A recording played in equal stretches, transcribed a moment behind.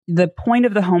the point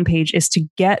of the homepage is to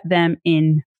get them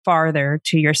in farther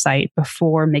to your site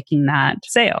before making that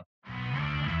sale.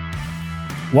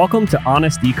 Welcome to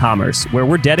Honest E-commerce, where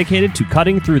we're dedicated to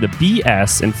cutting through the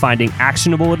BS and finding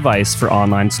actionable advice for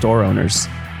online store owners.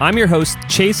 I'm your host,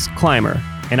 Chase Clymer,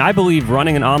 and I believe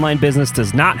running an online business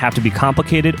does not have to be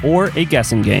complicated or a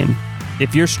guessing game.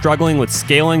 If you're struggling with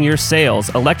scaling your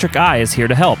sales, Electric Eye is here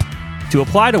to help. To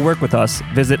apply to work with us,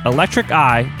 visit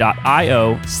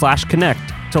electriceye.io/connect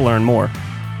to learn more.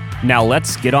 Now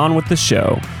let's get on with the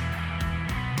show.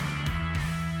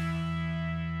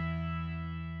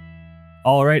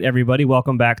 All right, everybody,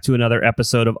 welcome back to another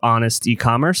episode of Honest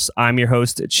E-commerce. I'm your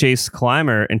host, Chase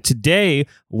Clymer, and today,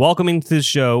 welcoming to the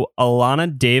show,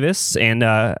 Alana Davis. And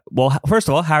first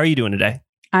of all, how are you doing today?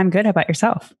 I'm good. How about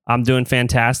yourself? I'm doing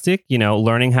fantastic. You know,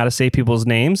 learning how to say people's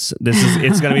names.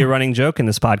 It's going to be a running joke in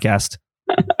this podcast.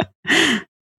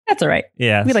 That's all right.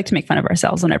 Yeah. We like to make fun of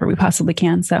ourselves whenever we possibly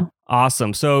can. So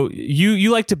awesome. So you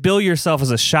like to bill yourself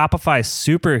as a Shopify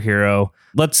superhero.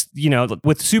 With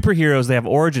superheroes, they have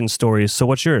origin stories. So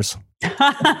what's yours?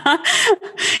 I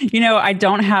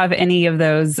don't have any of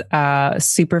those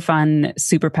super fun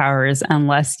superpowers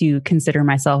unless you consider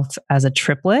myself as a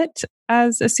triplet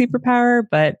as a superpower,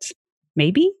 but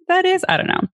maybe that is. I don't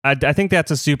know. I think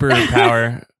that's a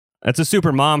superpower. That's a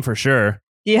super mom for sure.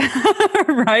 Yeah,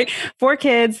 right. 4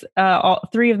 kids,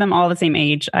 3 of them all the same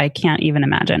age. I can't even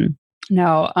imagine.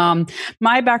 No,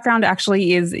 my background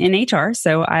actually is in HR.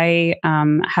 So I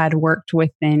had worked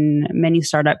within many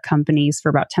startup companies for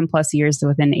about 10 plus years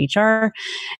within HR,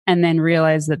 and then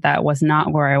realized that was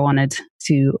not where I wanted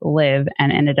to live,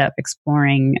 and ended up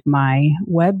exploring my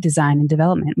web design and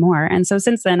development more. And so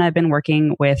since then, I've been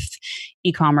working with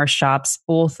e-commerce shops,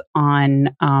 both on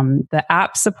the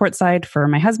app support side for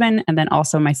my husband, and then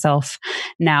also myself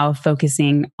now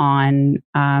focusing on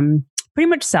pretty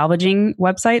much salvaging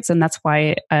websites. And that's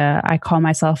why I call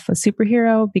myself a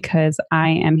superhero, because I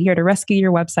am here to rescue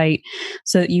your website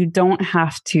so that you don't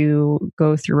have to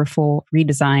go through a full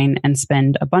redesign and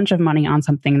spend a bunch of money on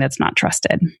something that's not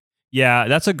trusted. Yeah,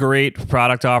 that's a great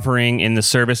product offering in the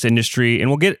service industry. And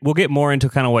we'll get more into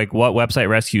kind of like what website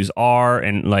rescues are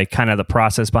and like kind of the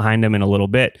process behind them in a little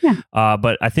bit. Yeah.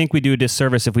 But I think we do a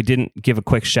disservice if we didn't give a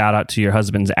quick shout out to your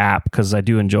husband's app, because I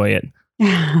do enjoy it.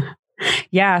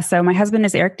 Yeah. So my husband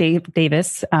is Eric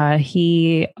Davis.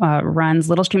 He runs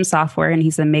Little Stream Software, and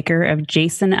he's the maker of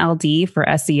JSON LD for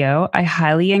SEO. I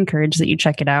highly encourage that you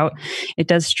check it out. It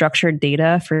does structured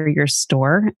data for your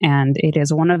store, and it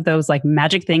is one of those like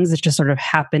magic things that just sort of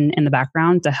happen in the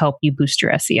background to help you boost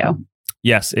your SEO.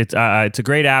 Yes, it's a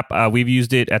great app. We've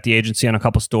used it at the agency on a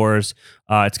couple stores.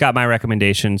 It's got my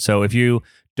recommendation. So if you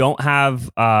don't have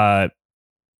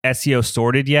SEO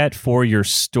sorted yet for your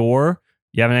store,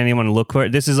 you haven't anyone to look for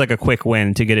it, this is like a quick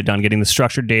win to get it done, getting the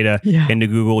structured data into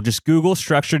Google. Just Google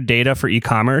structured data for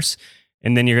e-commerce,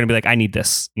 and then you're going to be like, I need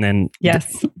this. And then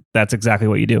that's exactly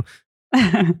what you do.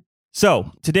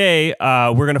 So today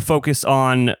we're going to focus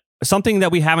on something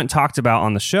that we haven't talked about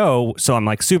on the show. So I'm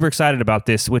like super excited about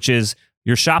this, which is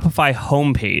your Shopify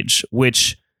homepage,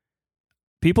 which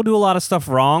people do a lot of stuff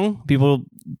wrong. People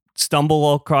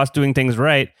stumble across doing things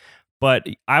right. But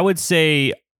I would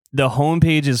say the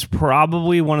homepage is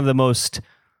probably one of the most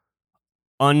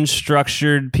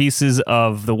unstructured pieces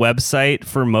of the website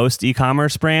for most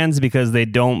e-commerce brands, because they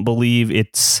don't believe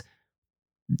its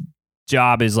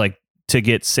job is like to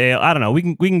get sale. I don't know. We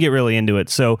can get really into it.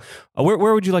 So where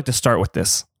would you like to start with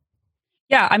this?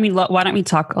 Yeah, I mean, why don't we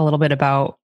talk a little bit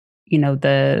about,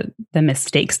 the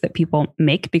mistakes that people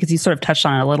make, because you sort of touched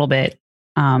on it a little bit.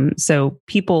 So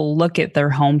people look at their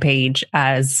homepage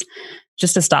as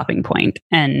just a stopping point.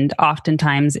 And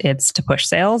oftentimes it's to push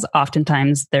sales.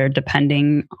 Oftentimes they're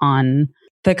depending on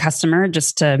the customer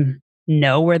just to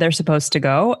know where they're supposed to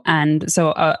go. And so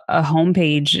a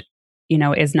homepage,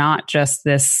 is not just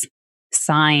this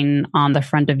sign on the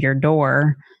front of your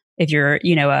door. If you're,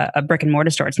 a brick and mortar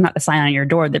store, it's not the sign on your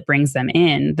door that brings them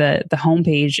in. The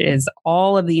homepage is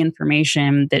all of the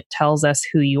information that tells us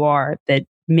who you are, that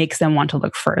makes them want to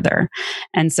look further.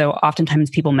 And so oftentimes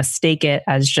people mistake it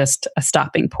as just a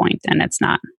stopping point, and it's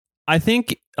not. I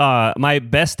think my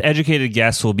best educated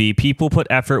guess will be people put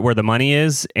effort where the money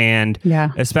is. And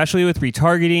especially with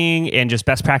retargeting and just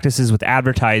best practices with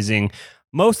advertising,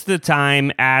 most of the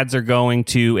time ads are going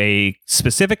to a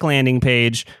specific landing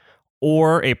page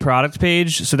or a product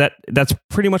page. So that's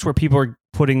pretty much where people are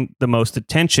putting the most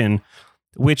attention.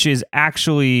 which is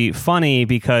actually funny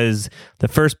because the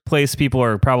first place people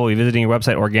are probably visiting your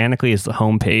website organically is the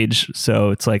homepage.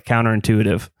 So it's like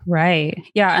counterintuitive. Right.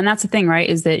 Yeah. And that's the thing, right?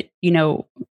 Is that, you know,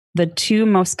 the two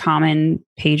most common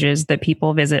pages that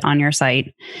people visit on your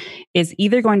site is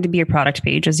either going to be a product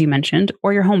page, as you mentioned,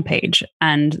 or your home page.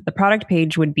 And the product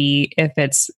page would be, if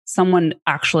it's someone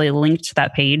actually linked to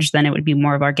that page, then it would be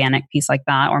more of an organic piece like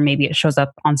that, or maybe it shows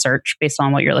up on search based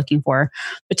on what you're looking for.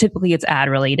 But typically it's ad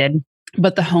related.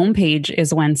 But the home page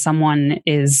is when someone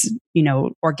is,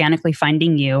 organically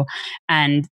finding you.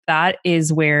 And that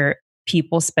is where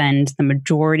people spend the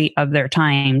majority of their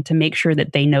time to make sure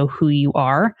that they know who you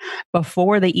are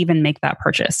before they even make that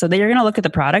purchase. So they're going to look at the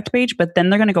product page, but then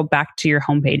they're going to go back to your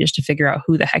homepage to figure out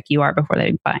who the heck you are before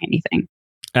they buy anything.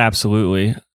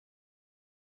 Absolutely.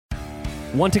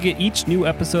 Want to get each new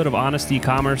episode of Honest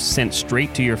E-commerce sent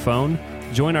straight to your phone?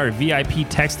 Join our VIP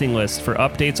texting list for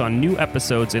updates on new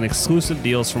episodes and exclusive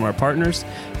deals from our partners.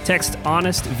 Text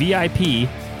Honest VIP,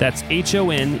 that's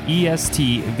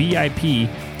HONEST VIP,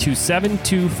 to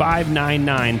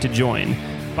 72599 to join.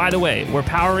 By the way, we're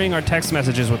powering our text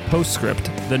messages with Postscript,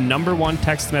 the #1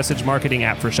 text message marketing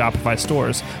app for Shopify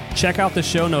stores. Check out the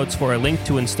show notes for a link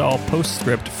to install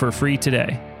Postscript for free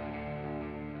today.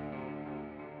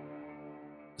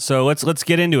 So let's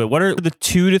get into it. What are the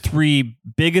 2 to 3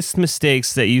 biggest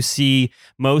mistakes that you see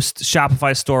most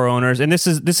Shopify store owners? And this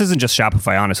isn't just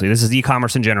Shopify, honestly. This is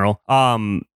e-commerce in general.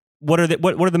 What are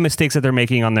the mistakes that they're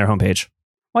making on their homepage?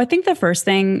 Well, I think the first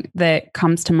thing that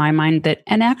comes to my mind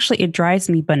and actually it drives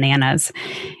me bananas,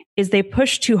 is they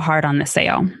push too hard on the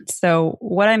sale. So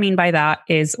what I mean by that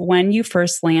is when you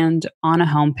first land on a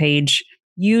homepage,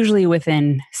 usually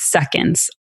within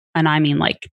seconds, and I mean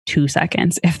like 2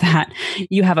 seconds, if that,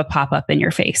 you have a pop-up in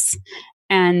your face.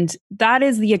 And that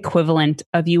is the equivalent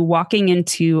of you walking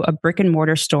into a brick and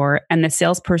mortar store and the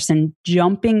salesperson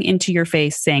jumping into your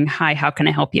face saying, "Hi, how can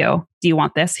I help you? Do you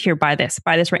want this? Here, buy this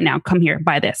right now. Come here,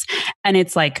 buy this." And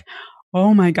it's like,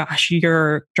 oh my gosh,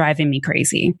 you're driving me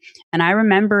crazy. And I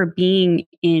remember being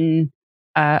in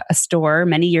a store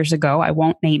many years ago, I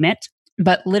won't name it,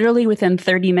 but literally within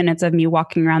 30 minutes of me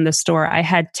walking around the store, I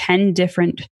had 10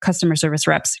 different customer service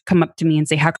reps come up to me and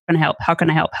say, "How can I help? How can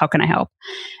I help? How can I help?"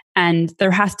 And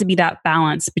there has to be that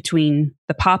balance between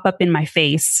the pop-up in my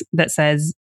face that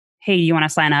says, "Hey, you want to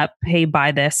sign up? Hey,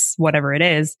 buy this," whatever it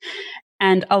is,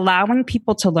 and allowing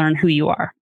people to learn who you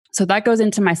are. So that goes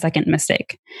into my second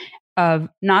mistake of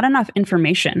not enough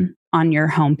information on your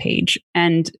homepage.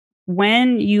 And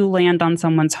when you land on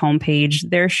someone's homepage,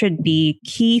 there should be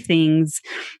key things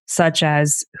such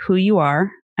as who you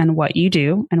are and what you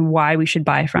do and why we should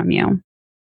buy from you.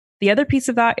 The other piece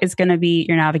of that is going to be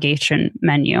your navigation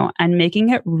menu and making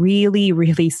it really,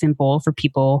 really simple for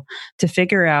people to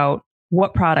figure out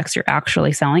what products you're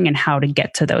actually selling and how to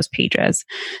get to those pages.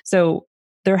 So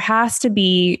there has to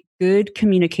be good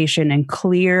communication and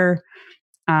clear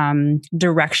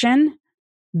direction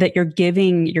that you're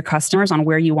giving your customers on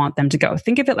where you want them to go.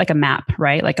 Think of it like a map,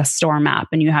 right? Like a store map.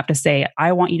 And you have to say,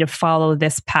 "I want you to follow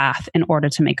this path in order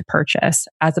to make a purchase,"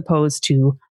 as opposed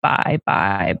to buy.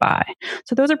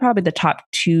 So those are probably the top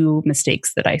 2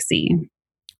 mistakes that I see.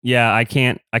 Yeah, I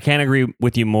can't agree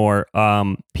with you more.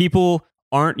 People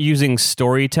aren't using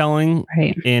storytelling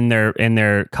in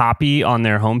their copy on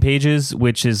their homepages,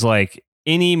 which is like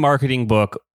any marketing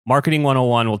book. Marketing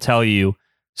 101 will tell you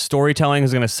storytelling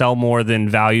is going to sell more than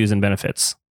values and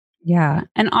benefits. Yeah.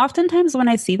 And oftentimes when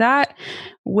I see that,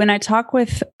 when I talk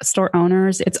with store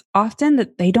owners, it's often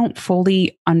that they don't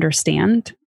fully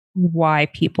understand why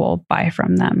people buy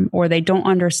from them, or they don't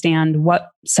understand what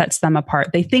sets them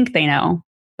apart. They think they know,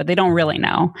 but they don't really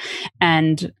know.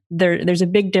 And there's a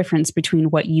big difference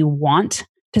between what you want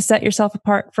to set yourself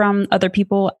apart from other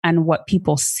people and what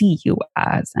people see you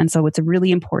as. And so it's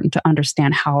really important to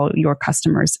understand how your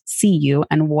customers see you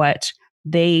and what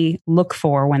they look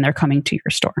for when they're coming to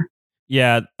your store.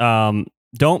 Yeah.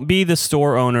 Don't be the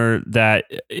store owner that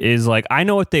is like, "I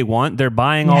know what they want. They're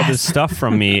buying all this stuff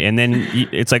from me." And then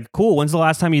it's like, cool. When's the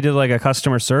last time you did like a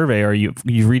customer survey or you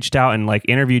reached out and like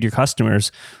interviewed your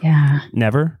customers? Yeah.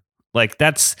 Never. Like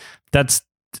that's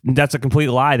a complete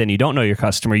lie. Then you don't know your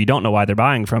customer. You don't know why they're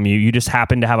buying from you. You just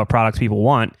happen to have a product people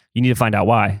want. You need to find out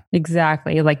why.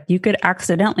 Exactly. Like you could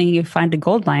accidentally find a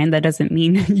gold mine. That doesn't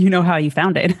mean you know how you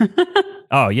found it.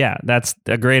 Oh yeah. That's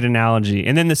a great analogy.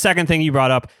 And then the second thing you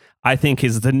brought up, I think,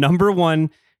 is the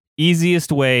 #1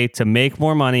 easiest way to make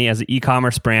more money as an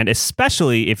e-commerce brand,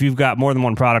 especially if you've got more than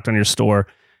one product on your store,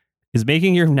 is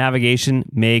making your navigation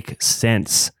make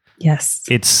sense. Yes.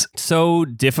 It's so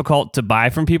difficult to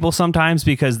buy from people sometimes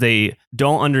because they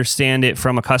don't understand it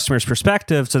from a customer's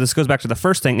perspective. So this goes back to the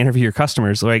first thing, interview your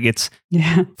customers. Like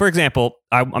for example,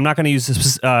 I'm not going to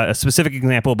use a specific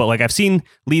example, but like I've seen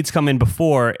leads come in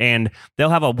before and they'll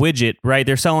have a widget, right?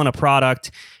 They're selling a product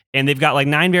and they've got like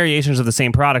 9 variations of the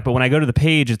same product. But when I go to the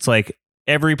page, it's like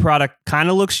every product kind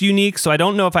of looks unique. So I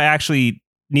don't know if I actually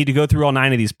need to go through all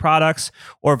 9 of these products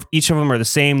or if each of them are the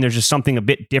same. There's just something a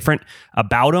bit different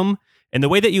about them. And the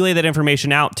way that you lay that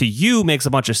information out to you makes a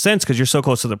bunch of sense because you're so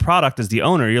close to the product as the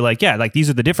owner. You're like, yeah, like these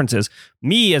are the differences.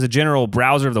 Me as a general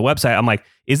browser of the website, I'm like,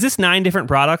 is this 9 different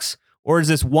products or is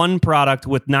this one product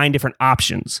with 9 different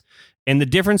options? And the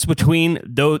difference between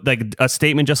those, like a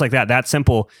statement just like that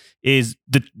simple, is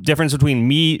the difference between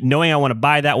me knowing I want to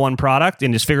buy that one product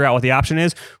and just figure out what the option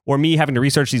is, or me having to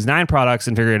research these 9 products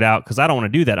and figure it out because I don't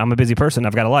want to do that. I'm a busy person.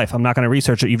 I've got a life. I'm not going to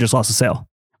research it. You've just lost a sale.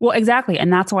 Well, exactly.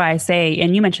 And that's why I say,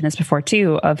 and you mentioned this before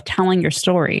too, of telling your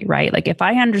story, right? Like if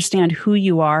I understand who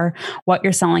you are, what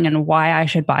you're selling, and why I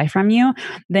should buy from you,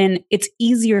 then it's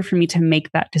easier for me to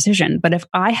make that decision. But if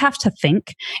I have to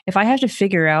think, if I have to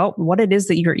figure out what it is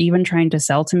that you're even trying to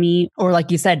sell to me, or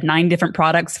like you said, 9 different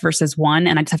products versus one,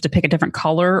 and I just have to pick a different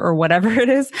color or whatever it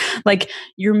is, like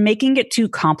you're making it too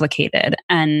complicated.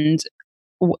 And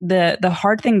the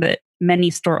hard thing that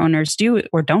many store owners do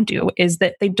or don't do is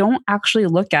that they don't actually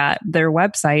look at their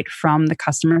website from the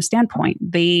customer standpoint.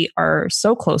 They are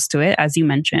so close to it, as you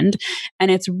mentioned, and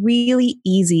it's really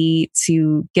easy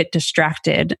to get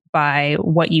distracted by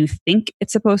what you think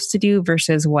it's supposed to do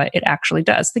versus what it actually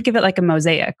does. Think of it like a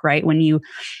mosaic, right? When you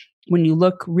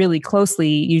look really closely,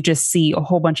 you just see a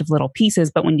whole bunch of little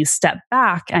pieces, but when you step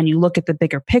back and you look at the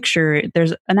bigger picture,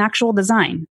 there's an actual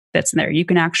design that's there. You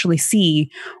can actually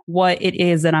see what it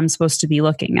is that I'm supposed to be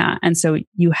looking at. And so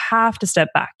you have to step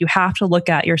back. You have to look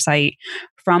at your site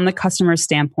from the customer's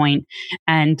standpoint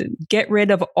and get rid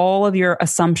of all of your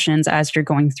assumptions as you're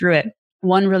going through it.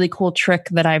 One really cool trick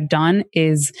that I've done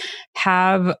is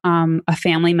have a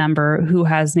family member who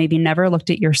has maybe never looked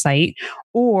at your site,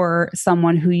 or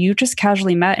someone who you just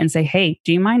casually met and say, hey,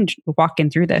 do you mind walking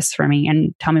through this for me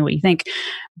and tell me what you think?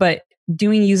 But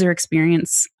doing user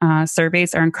experience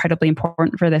surveys are incredibly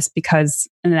important for this because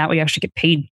and that way you actually get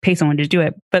pay someone to do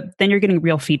it. But then you're getting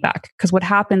real feedback, because what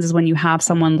happens is when you have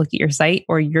someone look at your site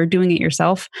or you're doing it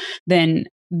yourself, then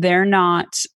they're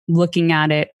not looking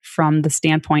at it from the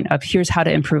standpoint of here's how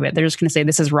to improve it. They're just going to say,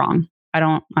 this is wrong. I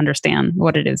don't understand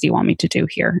what it is you want me to do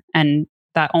here. And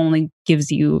that only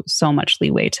gives you so much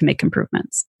leeway to make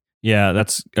improvements. Yeah,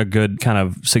 that's a good kind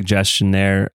of suggestion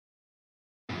there.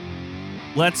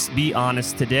 Let's be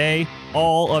honest today,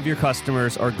 all of your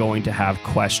customers are going to have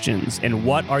questions. And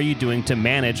what are you doing to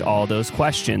manage all those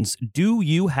questions? Do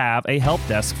you have a help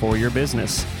desk for your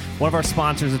business? One of our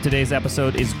sponsors of today's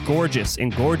episode is Gorgias,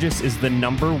 and Gorgias is the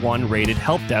 #1 rated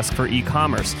help desk for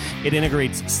e-commerce. It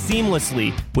integrates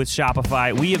seamlessly with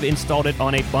Shopify. We have installed it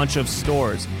on a bunch of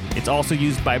stores. It's also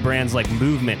used by brands like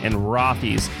Movement and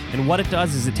Rothy's. And what it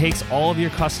does is it takes all of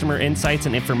your customer insights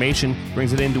and information,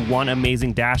 brings it into one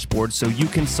amazing dashboard so you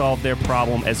can solve their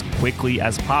problem as quickly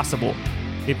as possible.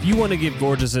 If you want to give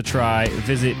Gorgias a try,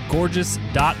 visit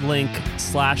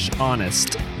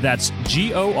gorgias.link/honest. That's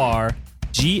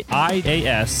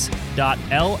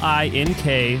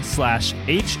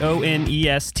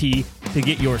GORGIAS.LINK/HONEST to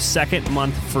get your second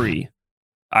month free.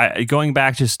 Going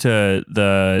back just to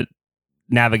the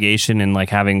navigation and like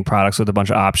having products with a bunch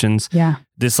of options. Yeah.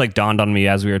 This like dawned on me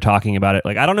as we were talking about it.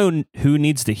 Like, I don't know who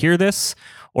needs to hear this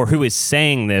or who is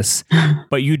saying this,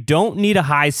 but you don't need a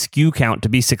high SKU count to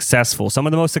be successful. Some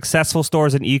of the most successful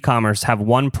stores in e-commerce have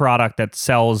one product that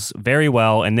sells very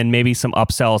well and then maybe some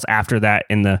upsells after that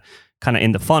in the kind of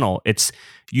in the funnel.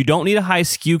 You don't need a high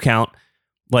SKU count.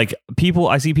 Like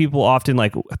I see people often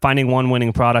like finding one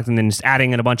winning product and then just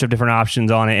adding in a bunch of different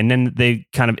options on it. And then they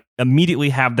kind of immediately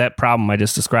have that problem I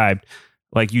just described.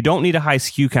 Like, you don't need a high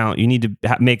SKU count. You need to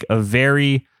make a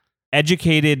very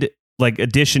educated like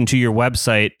addition to your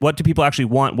website. What do people actually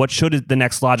want? What should the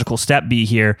next logical step be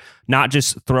here? Not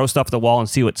just throw stuff at the wall and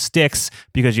see what sticks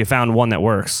because you found one that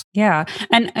works. Yeah.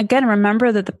 And again,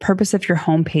 remember that the purpose of your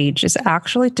homepage is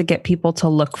actually to get people to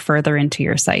look further into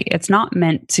your site. It's not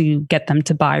meant to get them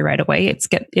to buy right away.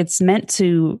 It's meant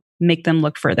to make them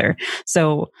look further.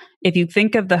 So if you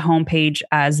think of the homepage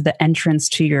as the entrance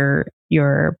to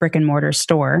your brick and mortar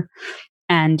store,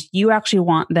 and you actually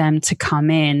want them to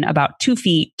come in about 2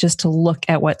 feet just to look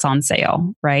at what's on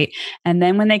sale, right? And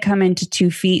then when they come into 2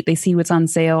 feet, they see what's on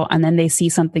sale, and then they see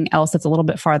something else that's a little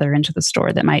bit farther into the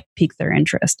store that might pique their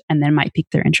interest, and then might pique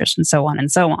their interest, and so on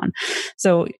and so on.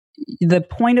 So the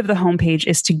point of the homepage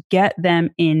is to get them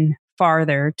in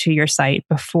farther to your site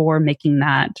before making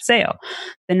that sale.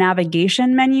 The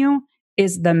navigation menu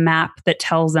is the map that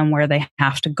tells them where they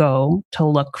have to go to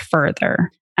look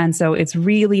further. And so it's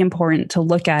really important to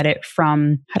look at it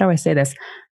from, how do I say this?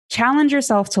 Challenge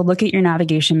yourself to look at your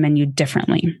navigation menu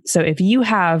differently. So if you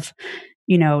have,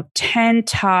 10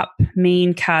 top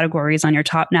main categories on your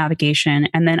top navigation.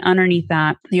 And then underneath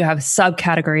that, you have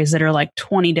subcategories that are like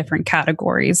 20 different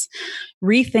categories.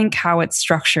 Rethink how it's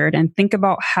structured and think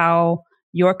about how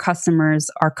your customers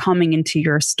are coming into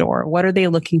your store. What are they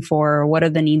looking for? What are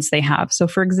the needs they have? So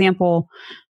for example,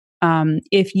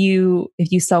 if you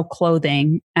sell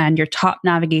clothing and your top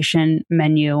navigation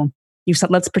menu,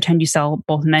 let's pretend you sell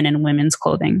both men and women's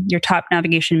clothing. Your top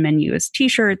navigation menu is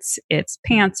t-shirts, it's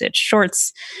pants, it's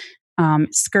shorts,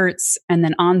 skirts, and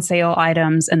then on sale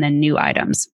items, and then new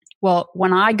items. Well,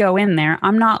 when I go in there,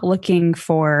 I'm not looking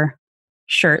for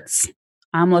shirts.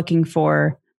 I'm looking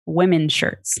for women's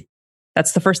shirts.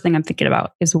 That's the first thing I'm thinking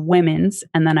about is women's,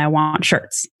 and then I want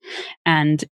shirts.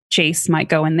 And Chase might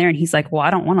go in there and he's like, well, I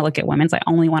don't want to look at women's. I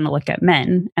only want to look at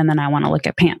men, and then I want to look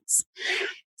at pants.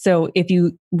 So if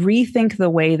you rethink the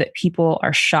way that people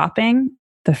are shopping,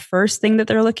 the first thing that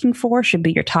they're looking for should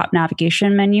be your top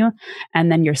navigation menu.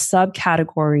 And then your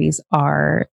subcategories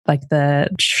are like the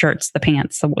shirts, the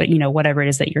pants, whatever it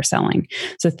is that you're selling.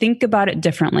 So think about it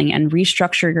differently and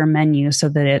restructure your menu so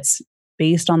that it's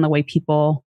based on the way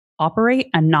people operate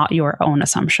and not your own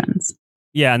assumptions.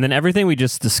 Yeah, and then everything we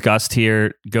just discussed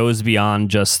here goes beyond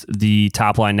just the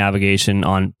top line navigation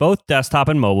on both desktop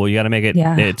and mobile. You got to make it,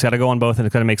 It's got to go on both and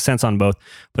it's got to make sense on both.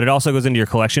 But it also goes into your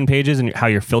collection pages and how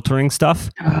you're filtering stuff.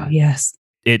 Oh, yes.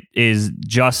 It is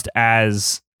just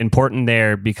as important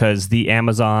there because the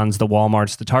Amazons, the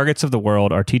Walmarts, the Targets of the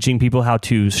world are teaching people how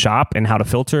to shop and how to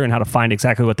filter and how to find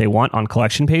exactly what they want on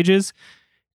collection pages.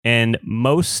 And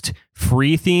most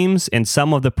free themes and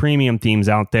some of the premium themes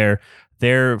out there,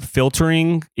 their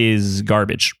filtering is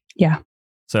garbage. Yeah.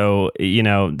 So,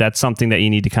 that's something that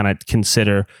you need to kind of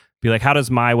consider. Be like, how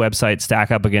does my website stack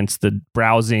up against the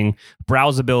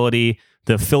browsability,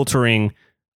 the filtering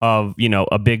of,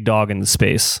 a big dog in the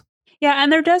space? Yeah.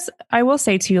 And I will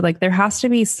say too, like there has to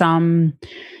be some,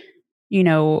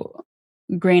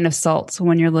 grain of salt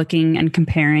when you're looking and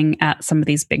comparing at some of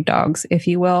these big dogs, if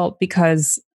you will,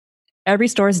 because every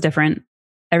store is different.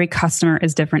 Every customer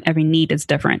is different. Every need is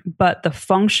different, but the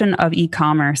function of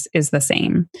e-commerce is the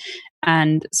same.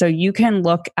 And so you can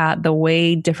look at the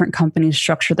way different companies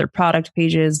structure their product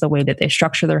pages, the way that they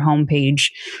structure their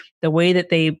homepage, the way that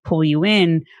they pull you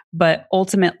in, but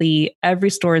ultimately every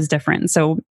store is different.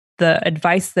 So the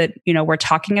advice that, we're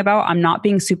talking about, I'm not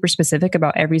being super specific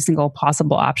about every single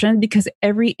possible option because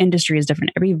every industry is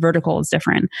different. Every vertical is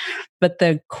different, but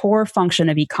the core function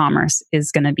of e-commerce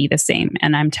is going to be the same.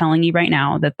 And I'm telling you right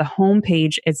now that the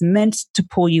homepage is meant to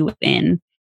pull you in.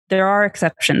 There are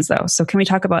exceptions though. So can we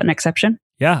talk about an exception?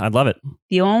 Yeah, I'd love it.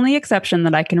 The only exception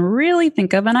that I can really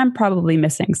think of, and I'm probably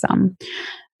missing some,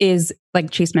 is like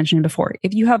Chase mentioned before.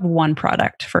 If you have one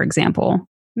product, for example,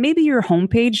 maybe your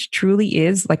homepage truly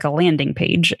is like a landing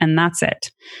page and that's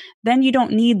it. Then you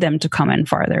don't need them to come in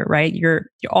farther, right? Your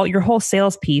whole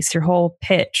sales piece, your whole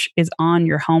pitch is on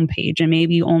your homepage, and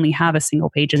maybe you only have a single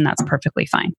page and that's perfectly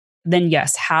fine. Then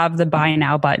yes, have the buy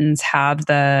now buttons, have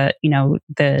the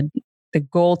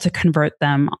goal to convert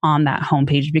them on that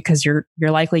homepage because you're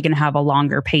likely going to have a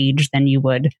longer page than you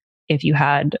would if you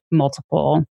had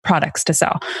multiple products to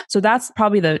sell. So that's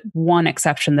probably the one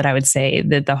exception that I would say,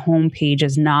 that the homepage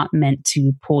is not meant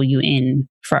to pull you in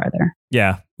further.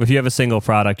 Yeah. If you have a single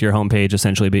product, your homepage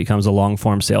essentially becomes a long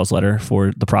form sales letter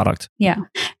for the product. Yeah.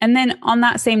 And then on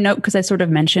that same note, because I sort of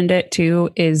mentioned it too,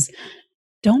 is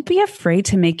don't be afraid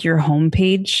to make your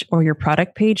homepage or your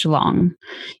product page long.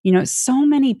 So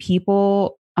many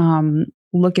people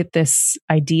look at this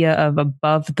idea of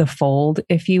above the fold,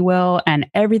 if you will, and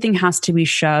everything has to be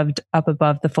shoved up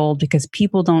above the fold because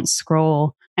people don't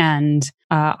scroll. And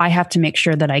I have to make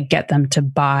sure that I get them to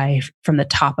buy from the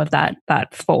top of that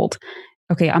fold.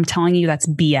 Okay, I'm telling you that's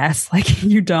BS. Like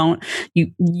you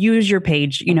use your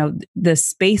page. The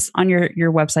space on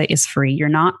your website is free. You're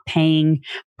not paying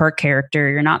per character.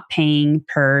 You're not paying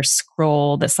per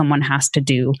scroll that someone has to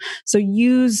do. So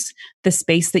use the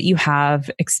space that you have,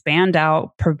 expand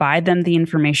out, provide them the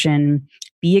information,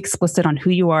 be explicit on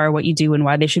who you are, what you do, and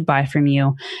why they should buy from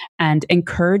you, and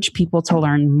encourage people to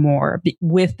learn more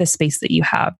with the space that you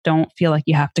have. Don't feel like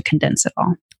you have to condense it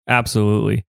all.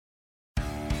 Absolutely.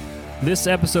 This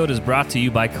episode is brought to you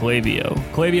by Klaviyo.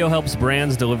 Klaviyo helps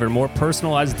brands deliver more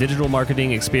personalized digital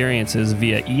marketing experiences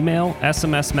via email,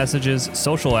 SMS messages,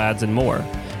 social ads, and more.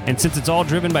 And since it's all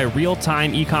driven by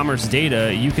real-time e-commerce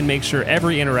data, you can make sure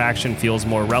every interaction feels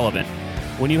more relevant.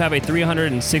 When you have a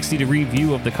 360-degree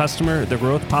view of the customer, the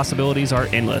growth possibilities are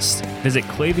endless. Visit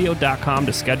Klaviyo.com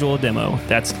to schedule a demo.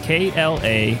 That's Klaviyo.com.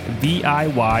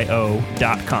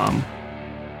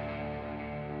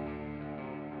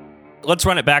 Let's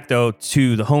run it back though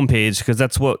to the homepage, because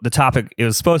that's what the topic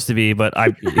is supposed to be. But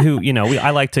I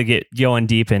like to get going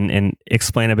deep and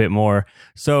explain a bit more.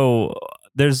 So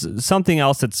there's something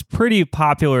else that's pretty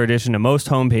popular addition to most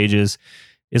homepages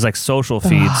is like social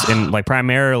feeds and like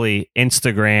primarily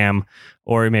Instagram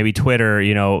or maybe Twitter,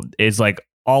 is like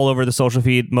all over the social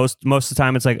feed. Most of the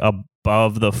time it's like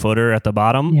above the footer at the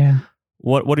bottom. Yeah.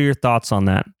 What are your thoughts on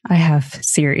that? I have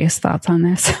serious thoughts on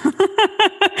this.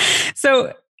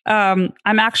 So I'm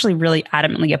actually really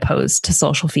adamantly opposed to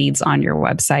social feeds on your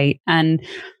website. And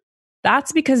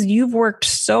that's because you've worked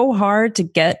so hard to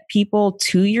get people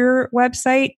to your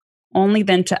website, only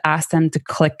then to ask them to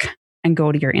click and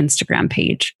go to your Instagram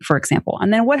page, for example.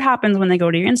 And then what happens when they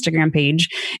go to your Instagram page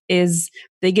is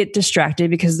they get distracted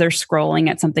because they're scrolling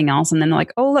at something else. And then they're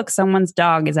like, oh, look, someone's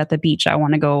dog is at the beach. I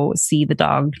want to go see the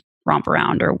dog romp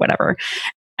around or whatever.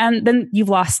 And then you've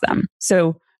lost them.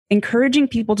 So encouraging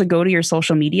people to go to your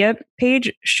social media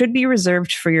page should be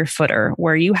reserved for your footer,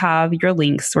 where you have your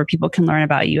links where people can learn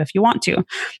about you if you want to.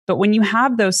 But when you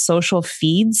have those social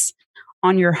feeds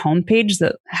on your homepage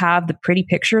that have the pretty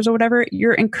pictures or whatever,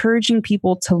 you're encouraging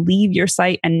people to leave your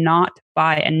site and not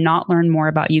buy and not learn more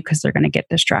about you because they're going to get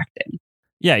distracted.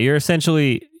 Yeah, you're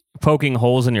essentially poking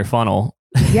holes in your funnel.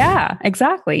 Yeah,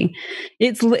 exactly.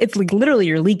 It's like literally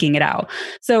you're leaking it out.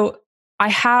 So I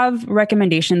have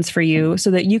recommendations for you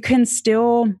so that you can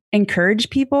still encourage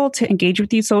people to engage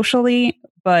with you socially,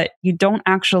 but you don't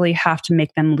actually have to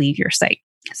make them leave your site.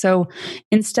 So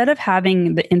instead of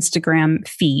having the Instagram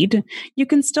feed, you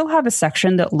can still have a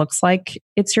section that looks like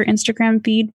it's your Instagram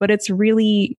feed, but it's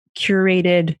really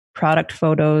curated product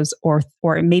photos or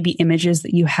maybe images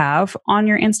that you have on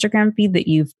your Instagram feed that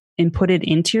you've inputted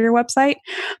into your website.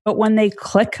 But when they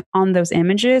click on those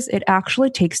images, it actually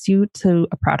takes you to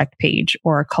a product page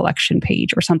or a collection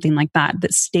page or something like that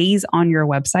stays on your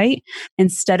website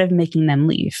instead of making them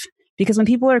leave. Because when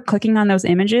people are clicking on those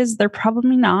images, they're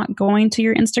probably not going to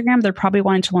your Instagram. They're probably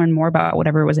wanting to learn more about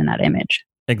whatever was in that image.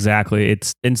 Exactly.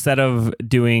 It's instead of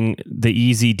doing the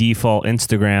easy default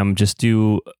Instagram, just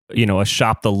do, a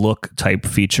shop the look type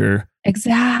feature.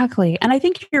 Exactly. And I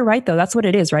think you're right, though. That's what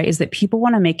it is, right? Is that people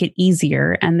want to make it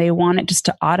easier and they want it just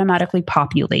to automatically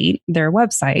populate their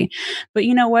website. But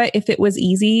you know what? If it was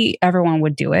easy, everyone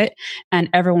would do it and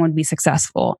everyone would be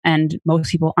successful. And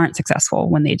most people aren't successful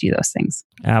when they do those things.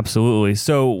 Absolutely.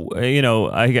 So,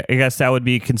 I guess that would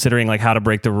be considering like how to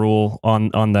break the rule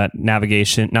on that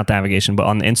navigation, not navigation, but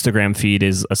on the Instagram feed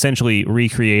is essentially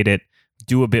recreate it,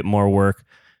 do a bit more work.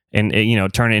 And,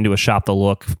 turn it into a shop the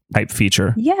look type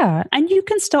feature. Yeah. And you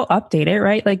can still update it,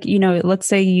 right? Like, let's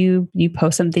say you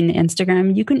post something to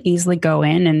Instagram, you can easily go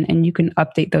in and you can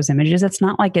update those images. It's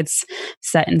not like it's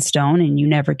set in stone and you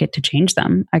never get to change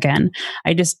them again.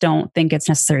 I just don't think it's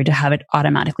necessary to have it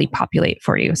automatically populate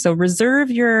for you. So reserve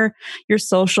your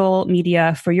social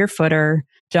media for your footer.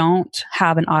 Don't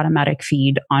have an automatic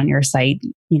feed on your site.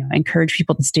 Encourage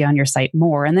people to stay on your site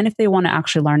more. And then if they want to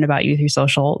actually learn about you through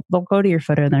social, they'll go to your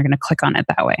footer and they're going to click on it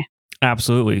that way.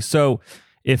 Absolutely. So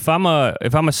if I'm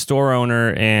a store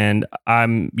owner and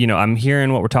I'm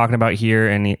hearing what we're talking about here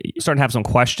and starting to have some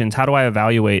questions, how do I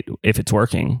evaluate if it's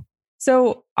working?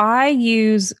 So I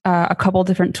use a couple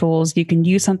different tools. You can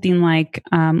use something like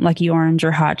Orange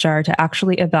or Hotjar to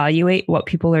actually evaluate what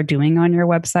people are doing on your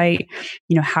website.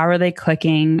 How are they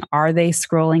clicking? Are they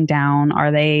scrolling down?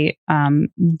 Are they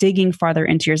digging farther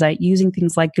into your site? Using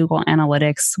things like Google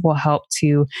Analytics will help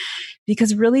too.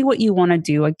 Because really what you want to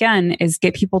do, again, is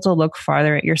get people to look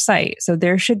farther at your site. So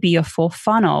there should be a full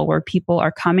funnel where people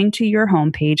are coming to your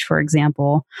homepage, for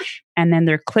example, and then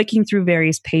they're clicking through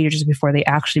various pages before they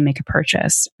actually make a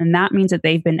purchase. And that means that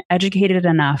they've been educated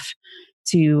enough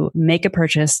to make a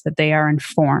purchase, that they are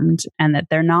informed, and that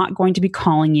they're not going to be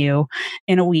calling you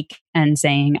in a week and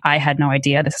saying, I had no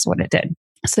idea this is what it did.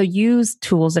 So use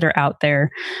tools that are out there.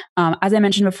 As I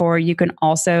mentioned before, you can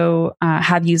also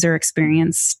have user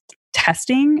experience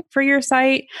testing for your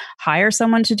site, hire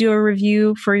someone to do a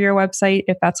review for your website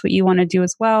if that's what you want to do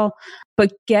as well.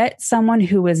 But get someone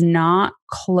who is not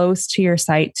close to your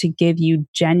site to give you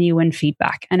genuine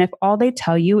feedback. And if all they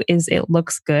tell you is it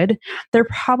looks good, they're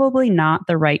probably not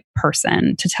the right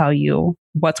person to tell you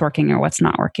what's working or what's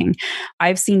not working.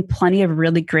 I've seen plenty of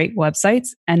really great websites,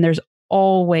 and there's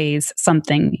always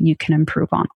something you can improve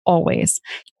on. Always.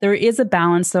 There is a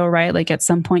balance though, right? Like at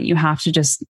some point you have to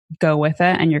just go with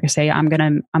it and you're going to say, I'm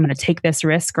going to take this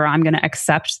risk, or I'm going to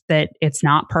accept that it's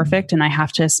not perfect and I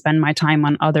have to spend my time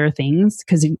on other things,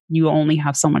 because you only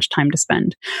have so much time to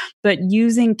spend. But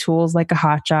using tools like a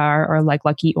Hotjar or like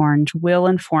Lucky Orange will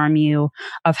inform you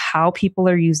of how people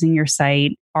are using your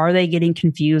site. Are they getting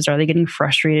confused? Are they getting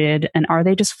frustrated? And are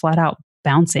they just flat out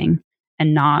bouncing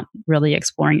and not really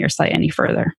exploring your site any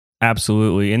further?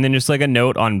 Absolutely. And then just like a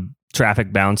note on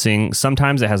traffic bouncing,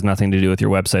 sometimes it has nothing to do with your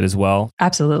website as well.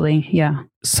 Absolutely. Yeah.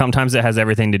 Sometimes it has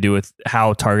everything to do with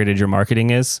how targeted your marketing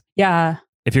is. Yeah.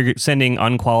 If you're sending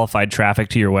unqualified traffic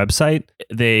to your website,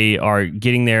 they are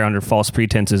getting there under false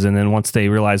pretenses. And then once they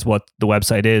realize what the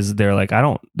website is, they're like,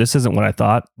 this isn't what I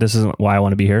thought. This isn't why I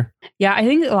want to be here. Yeah. I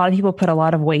think a lot of people put a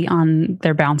lot of weight on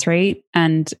their bounce rate,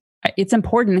 and it's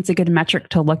important. It's a good metric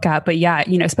to look at. But yeah,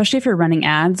 especially if you're running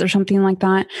ads or something like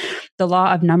that, the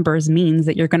law of numbers means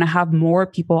that you're going to have more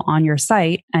people on your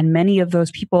site, and many of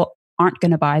those people aren't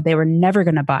going to buy. They were never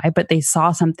going to buy, but they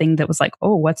saw something that was like,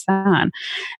 oh, what's that?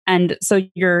 And so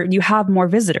you have more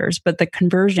visitors, but the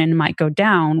conversion might go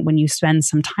down when you spend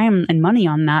some time and money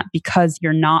on that, because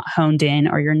you're not honed in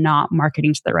or you're not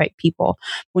marketing to the right people.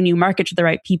 When you market to the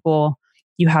right people,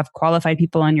 you have qualified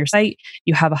people on your site,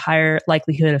 you have a higher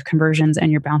likelihood of conversions,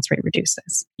 and your bounce rate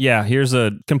reduces. Yeah, here's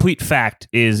a complete fact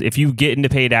is if you get into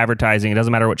paid advertising, it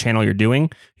doesn't matter what channel you're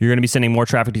doing, you're going to be sending more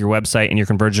traffic to your website, and your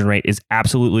conversion rate is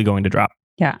absolutely going to drop.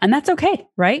 Yeah, and that's okay,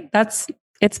 right?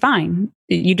 It's fine.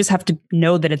 You just have to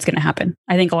know that it's going to happen.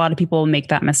 I think a lot of people make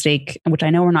that mistake, which I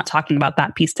know we're not talking about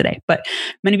that piece today, but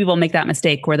many people make that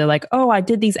mistake where they're like, oh, I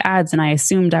did these ads and I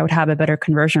assumed I would have a better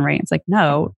conversion rate. It's like,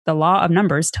 no, the law of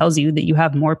numbers tells you that you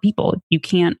have more people. You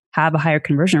can't have a higher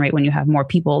conversion rate when you have more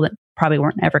people that probably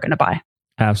weren't ever going to buy.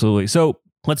 Absolutely. So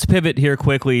let's pivot here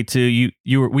quickly to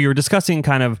we were discussing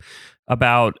kind of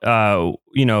about,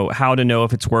 how to know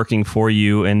if it's working for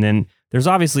you. And then there's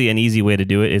obviously an easy way to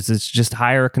do it. It's just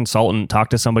hire a consultant, talk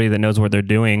to somebody that knows what they're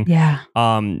doing. Yeah.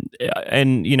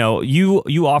 And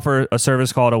you offer a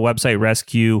service called a website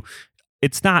rescue.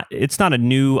 It's not a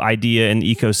new idea in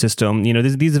the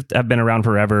ecosystem. These have been around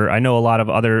forever. I know a lot of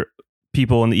other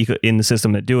people in the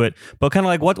system that do it, but kind of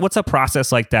like what's a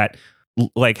process like that?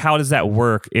 Like, how does that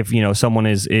work if someone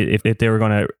if they were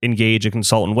going to engage a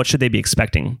consultant? What should they be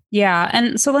expecting? Yeah.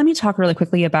 And so let me talk really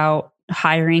quickly about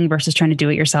hiring versus trying to do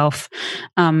it yourself.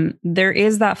 There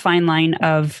is that fine line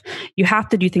of you have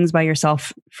to do things by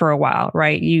yourself for a while,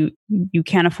 right? You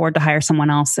can't afford to hire someone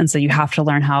else. And so you have to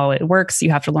learn how it works.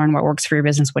 You have to learn what works for your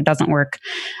business, what doesn't work.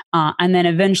 And then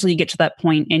eventually you get to that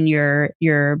point in your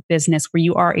business where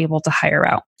you are able to hire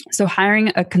out. So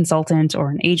hiring a consultant or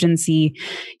an agency,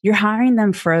 you're hiring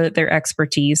them for their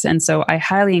expertise. And so I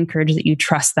highly encourage that you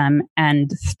trust them and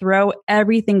throw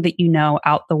everything that you know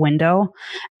out the window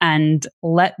and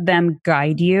let them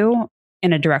guide you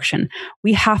in a direction.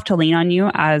 We have to lean on you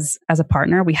as a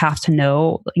partner. We have to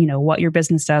know, what your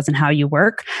business does and how you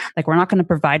work. Like, we're not going to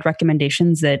provide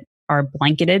recommendations that are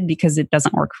blanketed because it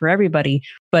doesn't work for everybody,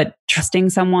 but trusting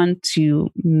someone to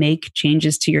make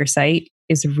changes to your site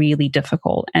is really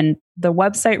difficult. And the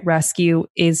website rescue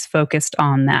is focused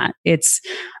on that. It's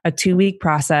a 2-week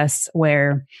process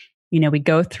where we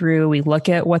go through, we look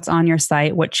at what's on your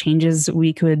site, what changes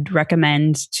we could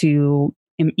recommend to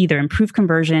either improve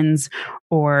conversions,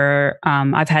 or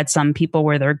I've had some people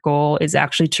where their goal is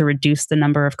actually to reduce the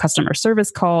number of customer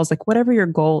service calls, like whatever your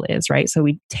goal is, right? So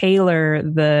we tailor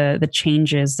the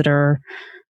changes that are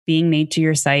being made to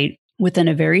your site within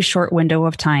a very short window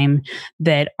of time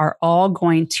that are all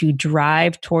going to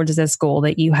drive towards this goal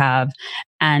that you have.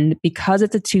 And because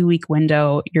it's a 2-week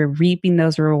window, you're reaping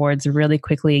those rewards really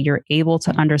quickly. You're able to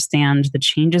understand the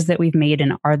changes that we've made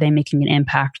and are they making an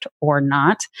impact or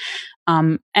not.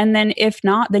 And then if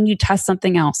not, then you test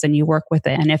something else and you work with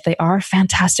it. And if they are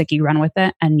fantastic, you run with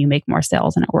it and you make more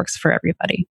sales and it works for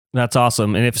everybody. That's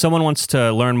awesome. And if someone wants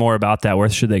to learn more about that, where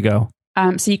should they go?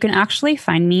 So you can actually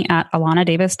find me at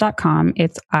ilanadavis.com.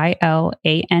 It's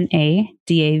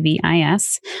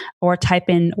ILANADAVIS, or type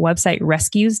in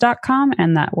websiterescues.com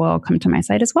and that will come to my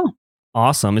site as well.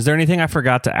 Awesome. Is there anything I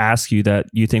forgot to ask you that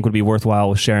you think would be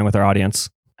worthwhile sharing with our audience?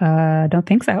 Don't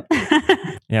think so.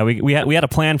 Yeah, we had a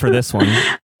plan for this one.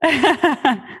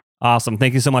 Awesome.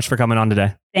 Thank you so much for coming on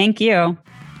today. Thank you.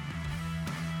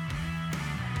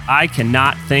 I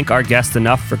cannot thank our guests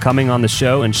enough for coming on the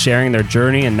show and sharing their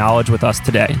journey and knowledge with us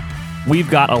today. We've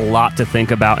got a lot to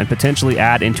think about and potentially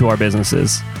add into our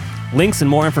businesses. Links and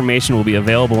more information will be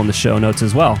available in the show notes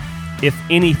as well. If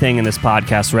anything in this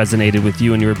podcast resonated with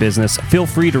you and your business, feel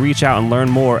free to reach out and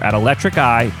learn more at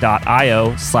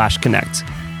electriceye.io/connect.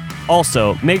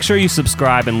 Also, make sure you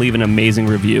subscribe and leave an amazing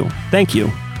review. Thank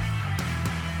you.